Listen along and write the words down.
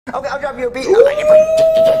Okay, I'll drop you a beat. We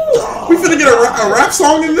finna get a rap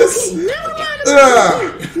song in this?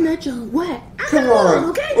 What? Come on,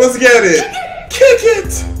 okay. Let's get it. Kick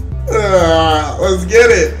it. Let's get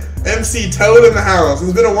it. MC Toad in the house.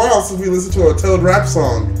 It's been a while since we listened to a Toad rap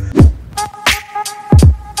song.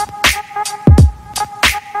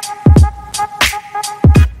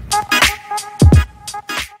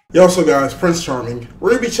 Yo, so guys, Prince Charming. We're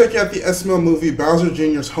going to be checking out the SML movie Bowser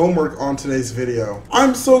Jr.'s homework on today's video.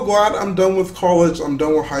 I'm so glad I'm done with college, I'm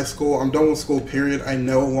done with high school, I'm done with school period. I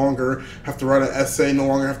no longer have to write an essay, no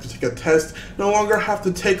longer have to take a test, no longer have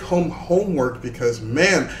to take home homework because,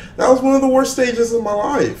 man, that was one of the worst stages of my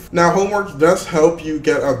life. Now, homework does help you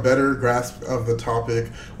get a better grasp of the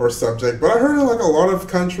topic or subject, but I heard in like a lot of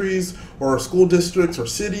countries or school districts or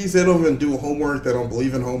cities, they don't even do homework, they don't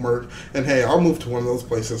believe in homework, and hey, I'll move to one of those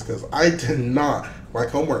places because I did not like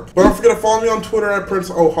homework. But don't forget to follow me on Twitter at Prince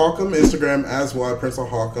O'Hawcom, Instagram as well at Prince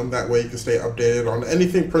O'Hawcom. That way you can stay updated on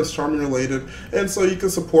anything Prince Charming related, and so you can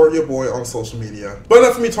support your boy on social media. But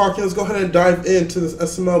enough of me talking, let's go ahead and dive into this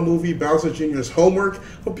SML movie, Bowser Jr.'s homework.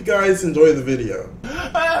 Hope you guys enjoy the video.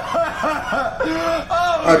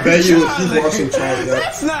 I bet you he's watching Charlie.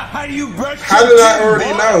 That's not how you brush. How did I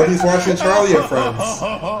already know? He's watching Charlie and Friends.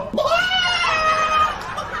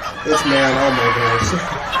 This man, oh my gosh.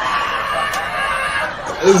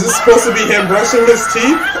 Is this supposed to be him brushing his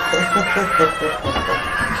teeth?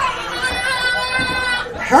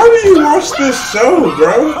 How do you watch this show,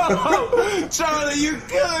 bro? Charlie, you're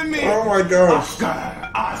killing me. Oh my gosh.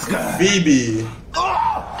 Oscar. Phoebe.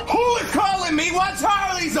 Oh, who is calling me while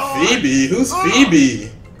Charlie's on? Phoebe? Who's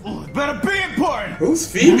Phoebe? Better be important. Who's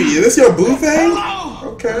Phoebe? Is this your boo thing?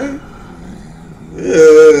 Hello? Okay.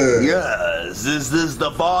 Yeah. Yes, is this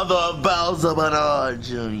the father of Bowser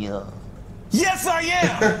Jr.? Yes, I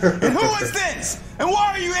am. And who is this? And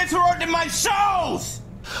why are you interrupting my shows?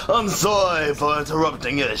 I'm sorry for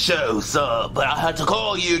interrupting your show, sir, but I had to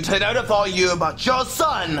call you to notify you about your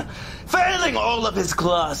son failing all of his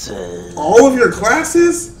classes. All of your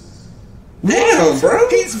classes? Damn, bro.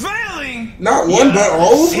 He's failing. Not one, but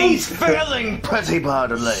all of them? He's failing pretty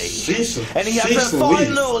badly. Sheesh, and he has a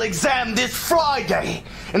final exam this Friday.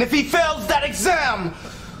 And if he fails that exam,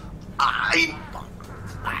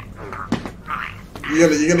 You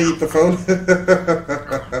gonna eat the phone?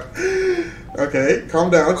 Okay, calm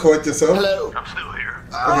down, collect yourself. Hello? I'm still here.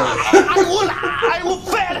 I will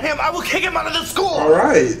fail him. I will kick him out of the school. All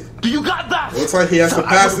right. Do you got that? Looks like he has to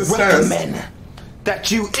pass his test.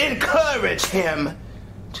 That you encourage him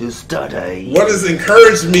to study. What does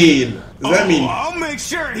encourage mean? Does that mean I'll make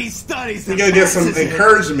sure he studies? He's gonna get some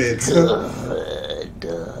encouragement.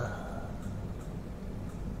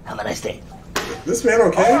 Have a nice day. This man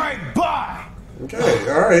okay? All right, bye. Okay,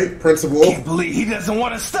 all right, principal. Can't believe he doesn't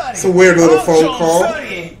want to study. It's a weird little phone call,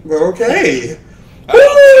 but okay.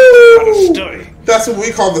 Woo! That's what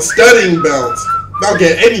we call the studying belt. That'll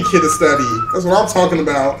get any kid to study. That's what I'm talking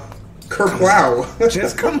about. Kerplow.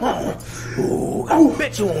 Just come on. Ooh, I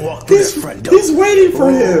bet you won't walk through this front door. He's waiting for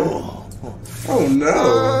him. Oh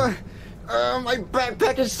no. My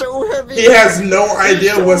backpack is so heavy. He has no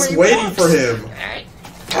idea what's waiting for him.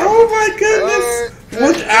 Oh my goodness.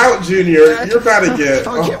 Look out, Junior. You're about to get...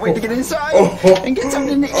 I can't wait to get inside and get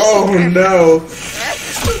something to eat. Oh no.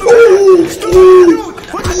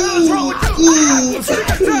 What the hell is wrong with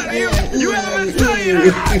you? You haven't been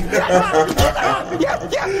studying.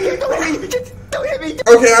 Don't hit me.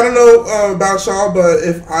 Okay, I don't know about y'all, but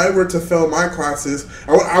if I were to fail my classes,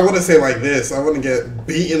 I wouldn't say like this. I wouldn't get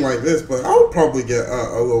beaten like this, but I would probably get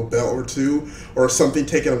a little belt or two or something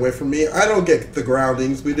taken away from me. I don't get the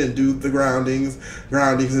groundings. We didn't do the groundings.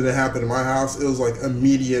 Groundings didn't happen in my house. It was like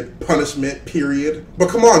immediate punishment, period. But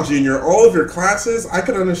come on, Junior, all of your classes, I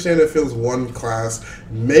could understand if it was one class,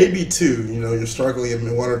 maybe two, you know, you're struggling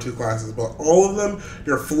in one or two classes, but all of them,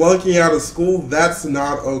 you're flunking out of school, that's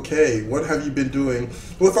not okay. What have you been doing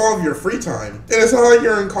with all of your free time? And it's not like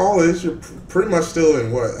you're in college, you're pretty much still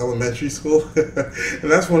in what, elementary school? And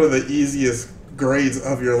that's one of the easiest grades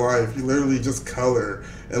of your life. You literally just color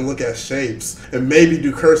and look at shapes and maybe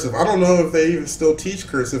do cursive. I don't know if they even still teach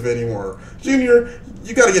cursive anymore. Junior,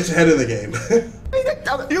 you gotta get your head in the game.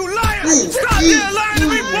 You liar! Stop being lying to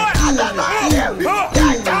me, boy! Failing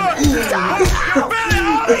all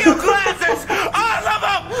of your classes! All of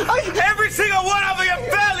them! Every single one of them you're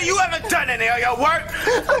failing! You haven't done any of your work!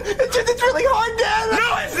 It's really hard, Dad.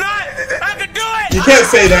 No, it's not! I can do it! You can't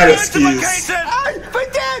say that excuse.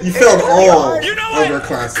 But Dad, You failed all You know of what? your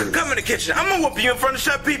classes. Come in the kitchen. I'm gonna whoop you in front of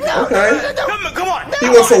Chef People. Okay. Come on. He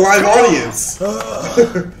wants a live audience.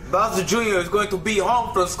 Bowser Jr. is going to be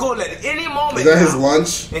home from school at any moment. Is that his now.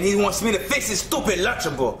 lunch? And he wants me to fix his stupid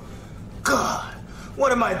Lunchable. God,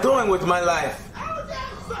 what am I doing with my life?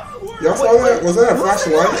 Y'all saw that? Was that a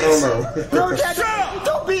flashing light? I don't know. No, Dad, Shut up!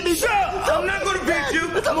 don't beat me. Shut up! I'm not gonna beat you.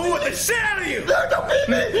 I'm gonna whip the shit out of you. No, don't beat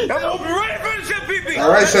me. I'm gonna whoop you right in front of Chef Pee-Pee. All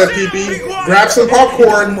right, Chef Pee-Pee. Be quiet. Grab some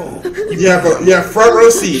popcorn. You have front row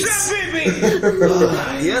seats. Chef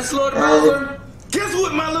Pee-Pee. Yes, Lord Bowser? Guess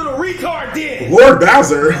what my little retard did? Lord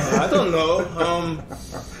Bowser. I don't know.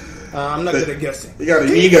 I'm not good at guessing. You got an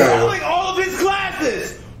He's ego. failing all of his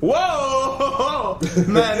classes. Whoa!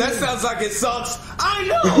 Man, that sounds like it sucks. I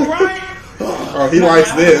know, right? Oh, he Now, likes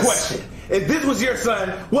I have a this. question. If this was your son,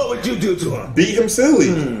 what would you do to him? Beat him silly.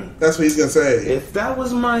 That's what he's gonna say. If that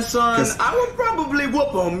was my son, I would probably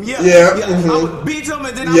whoop him. Yeah. Yeah, I would beat him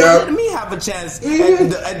and then I Yeah. would let me have a chance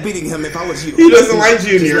at beating him if I was you. He doesn't like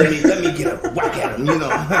Junior. Let me get a whack at him, you know.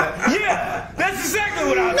 Yeah, that's exactly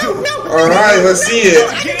what I'll do. All right, let's see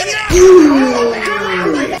it.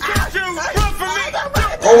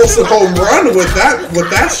 Almost a home run with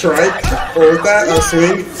that strike or with that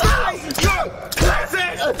swing. Stop.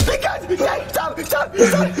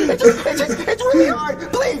 It's really hard.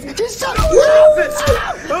 Please, just stop.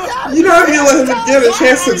 You know, you let him get a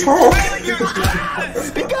chance to talk.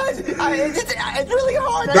 Because it's really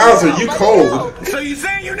hard. Bowser, you cold. So you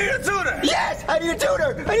saying you need a tutor? Yes, I need a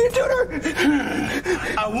tutor.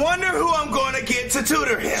 I wonder who I'm going to get to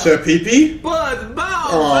tutor him. Chef Pee-Pee? But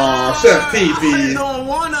Bowser, Aw, Chef Pee-Pee. I don't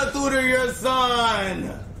want to tutor your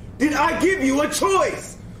son. Did I give you a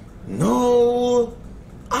choice? No,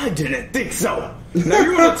 I didn't think so. Now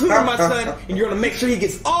you're going to tutor my son, and you're going to make sure he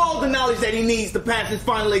gets all the knowledge that he needs to pass his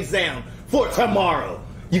final exam for tomorrow.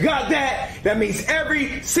 You got that? That means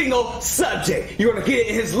every single subject. You're going to get it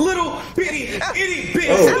in his little bitty, itty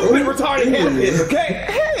bitty, stupid, retarded head of his, okay?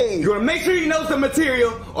 Hey! You're going to make sure he knows the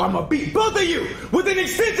material, or I'm going to beat both of you with an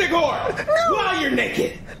extension cord while you're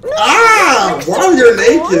naked. While you're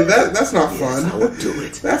naked, that's not fun. I will do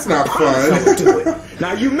it. That's not I will fun. do it.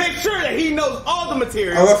 Now you make sure that he knows all the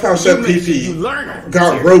material. I love how Chef You make sure Pee-Pee you learn all the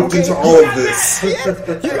got material. roped into all of this.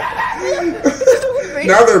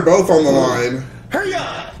 Now they're both on the line. Hurry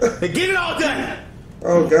up and get it all done.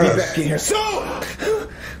 Oh Be gosh. back in here soon.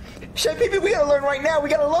 Chef Pee-Pee, we gotta learn right now. We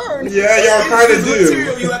gotta learn. Yeah, y'all kind of This is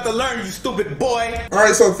material do. you have to learn, you stupid boy. All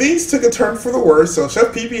right, so things took a turn for the worse. So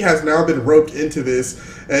Chef Pee-Pee has now been roped into this,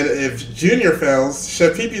 and if Junior fails,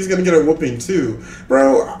 Chef Pee-Pee is gonna get a whooping too,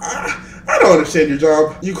 bro. I don't understand your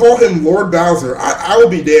job. You call him Lord Bowser. I will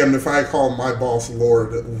be damned if I call my boss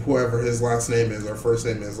Lord, whoever his last name is or first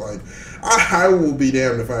name is. Like, I will be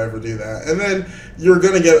damned if I ever do that. And then you're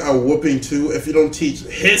gonna get a whooping too if you don't teach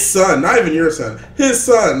his son, not even your son, his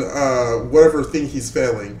son, whatever thing he's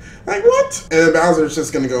failing. Like, what? And then Bowser's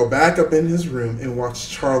just gonna go back up in his room and watch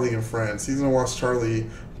Charlie and Friends. He's gonna watch Charlie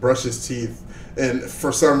brush his teeth. And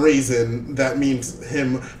for some reason, that means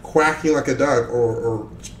him quacking like a duck or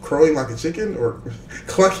crowing like a chicken or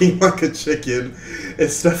clucking like a chicken and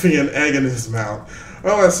stuffing an egg in his mouth.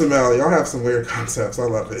 Oh, SML, y'all have some weird concepts. I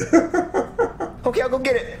love it. Okay, I'll go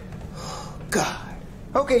get it. God.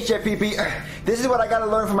 Okay, Chef Pee-Pee, this is what I gotta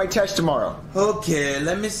learn for my test tomorrow. Okay,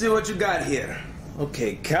 let me see what you got here.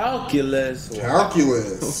 Okay, calculus.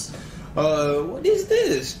 Calculus. What is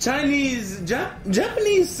this?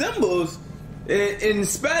 Japanese symbols in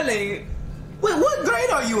spelling. Wait, what grade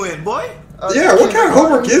are you in, boy? Yeah, what kind of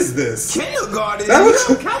homework is this? Kindergarten. That looks-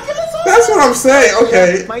 You have calculus on? That's what I'm saying.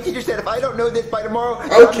 Okay. My teacher said if I don't know this by tomorrow,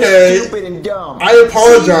 Okay. I'm stupid and dumb. I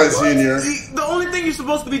apologize, What? Junior. The only thing you're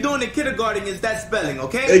supposed to be doing in kindergarten is that spelling,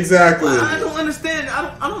 okay? Exactly. I don't understand.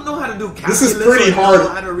 I don't know how to do calculus. This is pretty or hard. I don't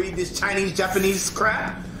know how to read this Chinese, Japanese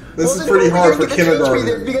crap. This is then pretty who are hard we for gonna get to teach me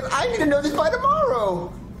kindergarten. this? Because I need to know this by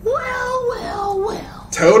tomorrow. Well.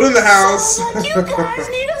 Toad in the house. Sounds like you guys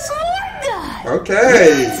need a smart guy.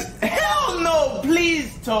 Okay. Hell no,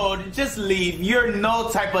 please, Toad. Just leave. You're no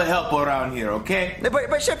type of help around here, okay?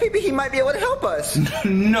 But Chef Pee-Pee, he might be able to help us.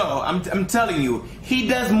 No, I'm telling you, he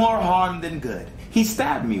does more harm than good. He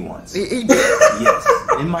stabbed me once. He did. Yes,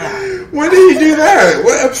 in my eye. When did he do that?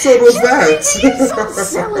 What episode was You're so that?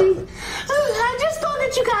 silly. I just thought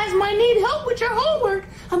that you guys might need help with your homework.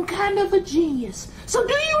 I'm kind of a genius. So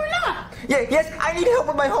do you or not? Yes, I need help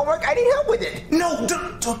with my homework. I need help with it. No,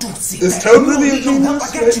 don't see Is that. Toad You don't really a need no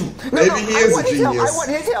help. genius? I got you. Maybe he I is want a his help. genius. I want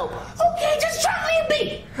his help. Okay, just drop me a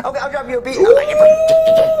beat. Okay, I'll drop you a beat.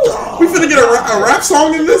 We finna get a rap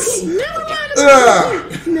song in this? Never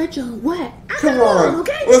mind. Mitchell, what? Come on.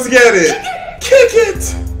 Let's get it. Kick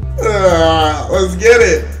it. Let's get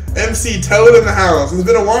it. MC Toad in the house. It's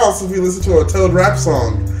been a while since we listened to a Toad rap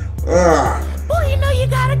song. Boy, you know you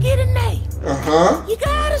gotta get an A. Uh-huh. You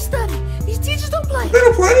gotta study. These teachers don't play. They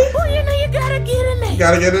don't play? Boy, you know you gotta get an A. You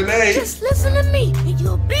gotta get an A. Just listen to me, and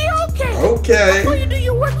you'll be okay. Okay. Before you do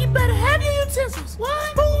your work, you better have your utensils. What?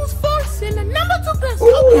 Spoons, forks, and a number 2 pencil.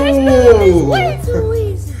 Ooh. Okay, spelling is way too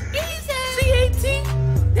easy. Easy. C-A-T.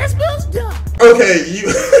 That spells dumb. Okay,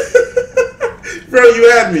 you... Bro, you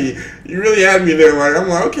had me. You really had me there. Like, I'm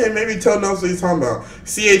like, okay, maybe Toad knows what he's talking about.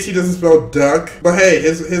 C-A-T doesn't spell duck. But hey,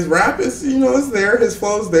 his rap is, you know, it's there. His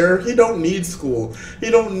flow's there. He don't need school.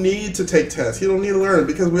 He don't need to take tests. He don't need to learn.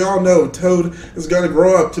 Because we all know Toad is going to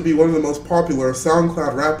grow up to be one of the most popular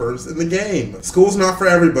SoundCloud rappers in the game. School's not for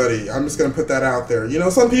everybody. I'm just going to put that out there. You know,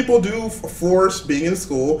 some people do flourish being in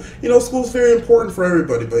school. You know, school's very important for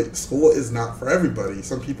everybody. But school is not for everybody.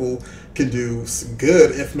 Some people can do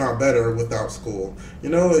good, if not better, without school. You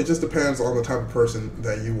know, it just depends on the type of person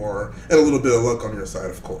that you are, and a little bit of luck on your side,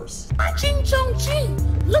 of course. Ching chong ching.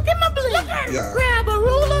 Look at my bling. Yeah. Grab a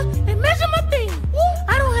ruler and measure my thing.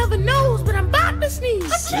 I don't have a nose, but I'm about to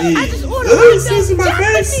sneeze. I just ordered my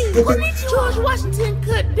face. George Washington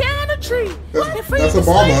cut down a tree. That's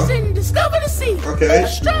Obama. And discover the sea. Okay.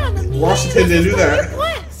 Astronomy. Washington didn't do that.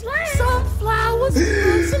 Sunflowers.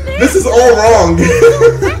 This is all wrong.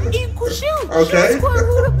 Okay. Square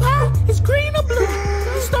root of pi is green or blue.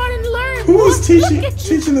 You're starting to learn. Who is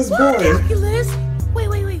teaching this boy? Calculus.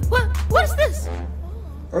 Wait. What is this?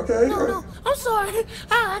 Okay. No. I'm sorry.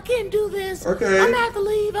 I can't do this. Okay. I'm gonna have to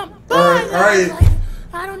leave. I'm all right.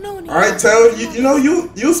 I don't know anymore. All right, Toad. You know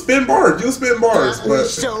you'll spin bars. You'll spin bars. That but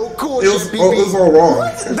was so cool. it was all wrong.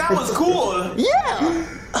 That was cool. Yeah.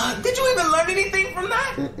 Did you even learn anything from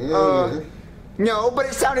that? No, but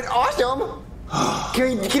it sounded awesome.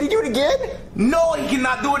 Can you do it again? No, he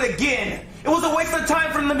cannot do it again. It was a waste of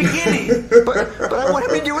time from the beginning. But I want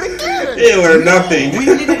him to do it again. He ain't learned nothing. We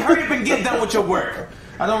need to hurry up and get done with your work.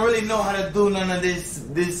 I don't really know how to do none of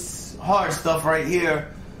this hard stuff right here.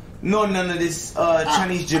 None of this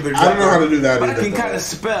Chinese gibberish. I don't know how to do that but either. I can kind of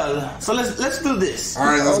spell. So let's do this. All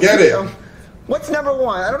right, let's get it. What's number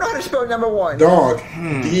 1? I don't know how to spell number 1. Dog.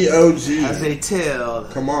 D-O-G. Has a tail.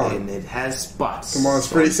 Come on. And it has spots. Come on, it's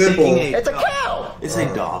pretty simple. It's a cow. It's a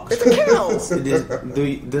dog. It's a cow.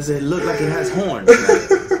 Does it look like it has horns?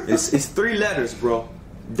 It's 3 letters, bro.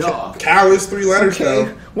 Dog. Cow is 3 letters, Okay.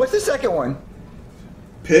 though. What's the second one?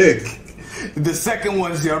 Pig. The second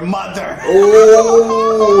one's your mother.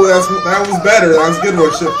 Oh, that was better. That was a good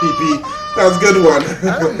one, Chef PP. That was a good one.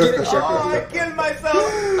 I don't get it, Chef Oh, I PP. killed myself.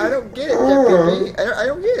 I don't get it, Chef PP. I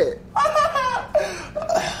don't get it.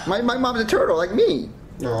 My mom's a turtle, like me.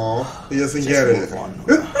 Aw, he doesn't get it.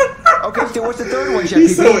 Okay, so what's the third one, Chef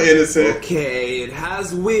He's so PP? innocent. Okay, it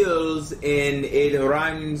has wheels and it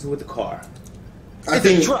rhymes with car. I It's a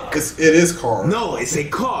think truck. it is car. No, it's a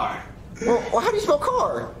car. Well, how do you spell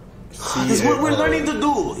car? That's what we're learning to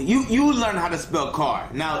do. You learn how to spell car.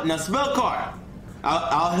 Now spell car.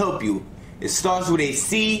 I'll help you. It starts with a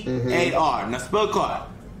C-A-R. Now spell car.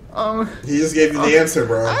 He just gave you the answer,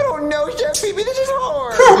 bro. I don't know, Chef PP. This is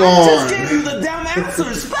hard. Come I just gave on. you the damn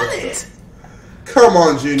answer. Spell it. Come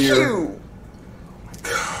on, Junior. Q.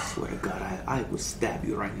 I swear to God, I would stab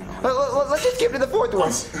you right now. Let's just skip to the fourth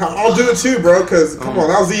one. I'll do it too, bro, because, come on,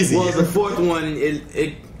 that was easy. Well, the fourth one,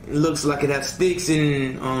 it looks like it has sticks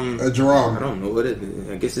and A drum. I don't know what it is.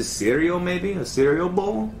 I guess it's cereal, maybe a cereal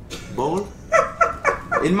bowl.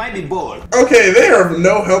 It might be bowl. Okay, they are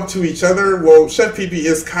no help to each other. Well, Chef PP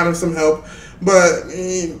is kind of some help, but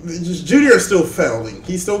Junior is still failing.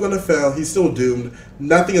 He's still going to fail. He's still doomed.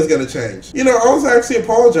 Nothing is going to change. You know, I was actually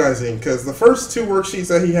apologizing because the first 2 worksheets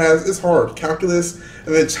that he has is hard. Calculus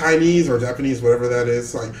and then Chinese or Japanese, whatever that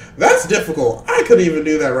is. Like, that's difficult. I couldn't even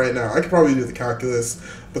do that right now. I could probably do the calculus.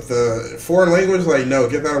 But the foreign language, like, no,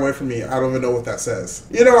 get that away from me. I don't even know what that says.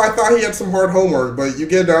 You know, I thought he had some hard homework, but you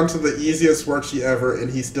get down to the easiest worksheet ever, and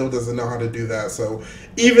he still doesn't know how to do that. So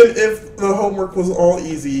even if the homework was all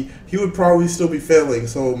easy, he would probably still be failing.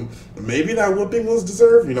 So maybe that whooping was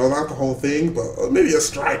deserved. You know, not the whole thing, but maybe a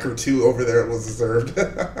strike or 2 over there was deserved.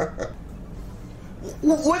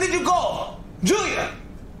 Where did you go, Julia?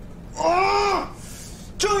 Oh,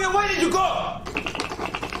 Julia, where did you go?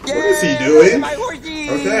 What is he doing? My horsey.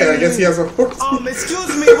 Okay, I guess he has a horse.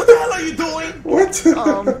 Excuse me, what the hell are you doing?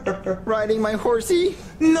 What? Riding my horsey.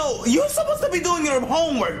 No, you're supposed to be doing your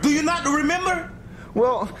homework. Do you not remember?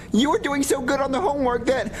 Well, you were doing so good on the homework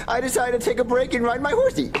that I decided to take a break and ride my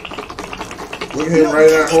horsey. Look at him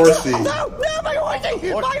riding that horsey. No, my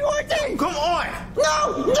horsey! My horsey! Come on!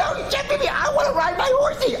 No, Chippy, I want to ride my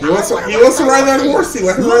horsey! He wants to ride that horsey.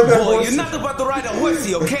 Let him ride that Boy, horsey. you're not about to ride a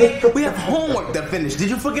horsey, okay? We have homework to finish. Did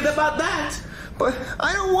you forget about that? But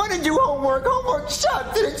I don't want to do homework. Homework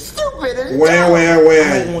sucks and it's stupid and Wham.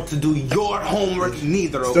 I don't want to do your homework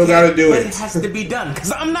neither, okay? Still gotta do but it. It has to be done,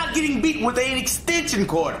 because I'm not getting beat with an extension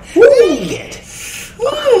cord. Woo. Dang it!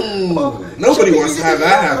 Nobody wants to have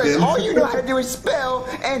that happen. All you know how to do is spell,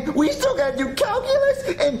 and we still gotta do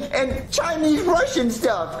calculus and Chinese Russian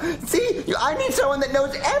stuff. See, I need someone that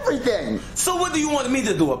knows everything. So what do you want me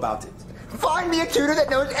to do about it? Find me a tutor that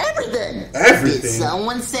knows everything. Did Everything.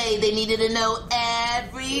 someone say they needed to know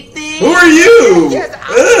everything? Who are you? Yes,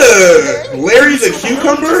 Ugh. Larry the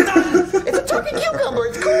cucumber? It's a turkey cucumber.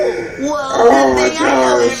 It's cool. Well, Oh good my thing I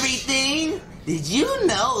know gosh. everything. Did you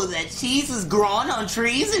know that cheese is grown on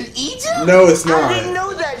trees in Egypt? No, it's I didn't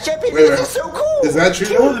not. know that, Chippy. Wait, This is so cool. Is that true?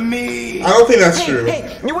 Kill me! I don't think that's Hey, true.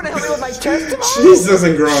 hey, you want to help me with my test tomorrow? Cheese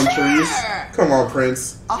doesn't grow on trees. Come on,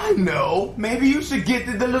 Prince. I know. Maybe you should get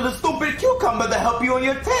the little stupid cucumber to help you on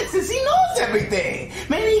your test, since he knows everything.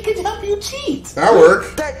 Maybe he could help you cheat. That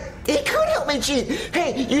work. It could help me cheat.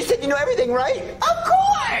 Hey, you said you know everything, right? Of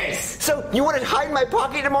course! So you want to hide in my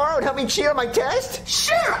pocket tomorrow and help me cheat on my test?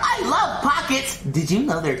 Sure, I love pockets. Did you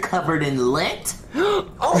know they're covered in lint?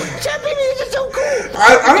 Oh, Chippy, this is so cool.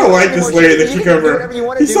 I don't like this Larry the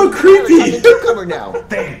cucumber. He's so creepy. Cucumber now.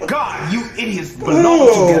 Thank God, you idiots belong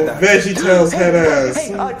Oh, together. VeggieTales head ass.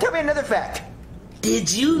 Hey, tell me another fact.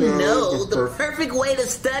 Did you No, know that's the perfect. perfect way to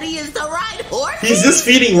study is to ride horses? He's just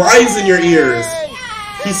feeding lies in your ears.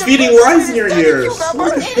 He's feeding lies in your ears.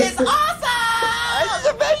 It is awesome! This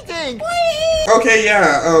is amazing. Okay,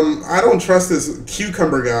 yeah. I don't trust this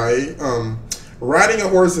cucumber guy. Riding a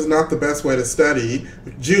horse is not the best way to study.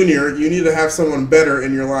 Junior, you need to have someone better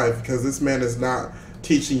in your life because this man is not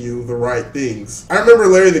teaching you the right things. I remember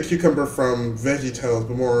Larry the Cucumber from VeggieTales,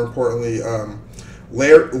 but more importantly,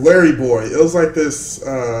 Larry Boy. It was like this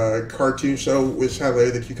cartoon show which had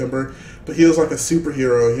Larry the Cucumber, but he was like a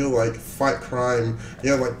superhero. He would like fight crime. He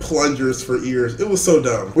had like plungers for ears. It was so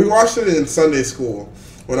dumb. We watched it in Sunday school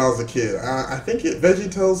when I was a kid. I think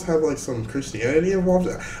VeggieTales had like some Christianity involved.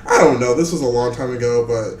 I don't know. This was a long time ago,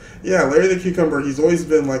 but yeah, Larry the Cucumber, he's always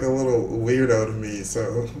been like a little weirdo to me.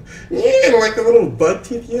 So yeah, like the little bug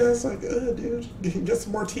teeth. Yeah, it's like, dude, get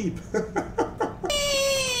some more teeth.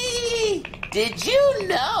 Did you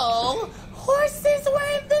know horses were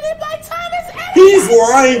invented by Thomas Edison? He's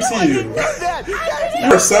lying to you.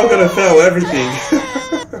 You are so gonna fail everything.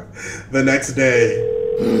 The next day.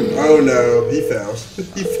 Oh no, he failed.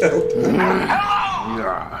 He failed.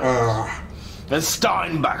 It's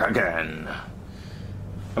Steinbach again.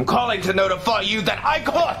 I'm calling to notify you that I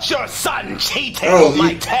caught your son cheating on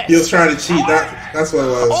my test. He was trying to cheat. That's what it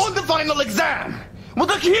was. On the final exam with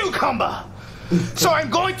a cucumber. So I'm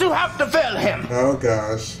going to have to fail him. Oh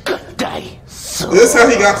gosh. Good day. Is this how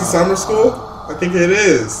he got to summer school? I think it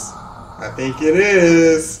is. I think it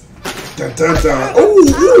is. Dun dun dun. Ooh.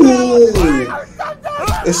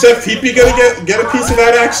 Is Chef Pee-Pee gonna get a piece of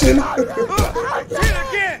that action?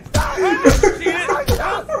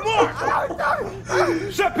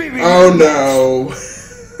 Oh no.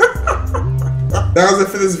 That was it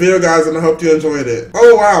for this video, guys, and I hope you enjoyed it.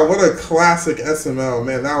 Oh wow, what a classic SML.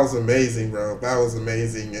 Man, that was amazing, bro. That was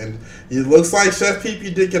amazing. And it looks like Chef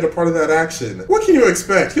Pee-Pee did get a part of that action. What can you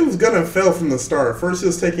expect? He was gonna fail from the start. First, he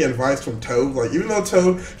was taking advice from Toad. Like, even though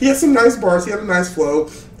Toad, he had some nice bars, he had a nice flow,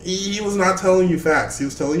 he was not telling you facts. He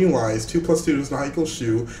was telling you lies. 2 + 2 does not equal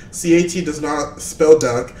shoe. CAT does not spell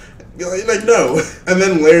duck. Like, no. And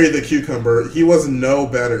then Larry the Cucumber, he was no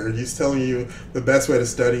better. He's telling you the best way to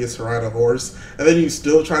study is to ride a horse. And then you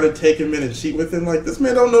still try to take him in and cheat with him. Like, this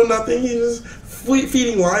man don't know nothing. He's just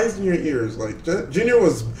feeding lies in your ears. Like, Junior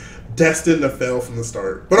was destined to fail from the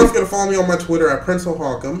start. But don't forget to follow me on my Twitter at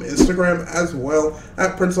PrinceO'Holcomb, Instagram as well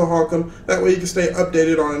at PrinceO'Holcomb. That way you can stay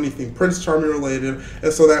updated on anything Prince Charming related,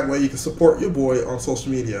 and so that way you can support your boy on social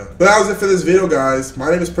media. But that was it for this video, guys. My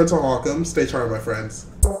name is Prince O'Holcomb. Stay charming, my friends.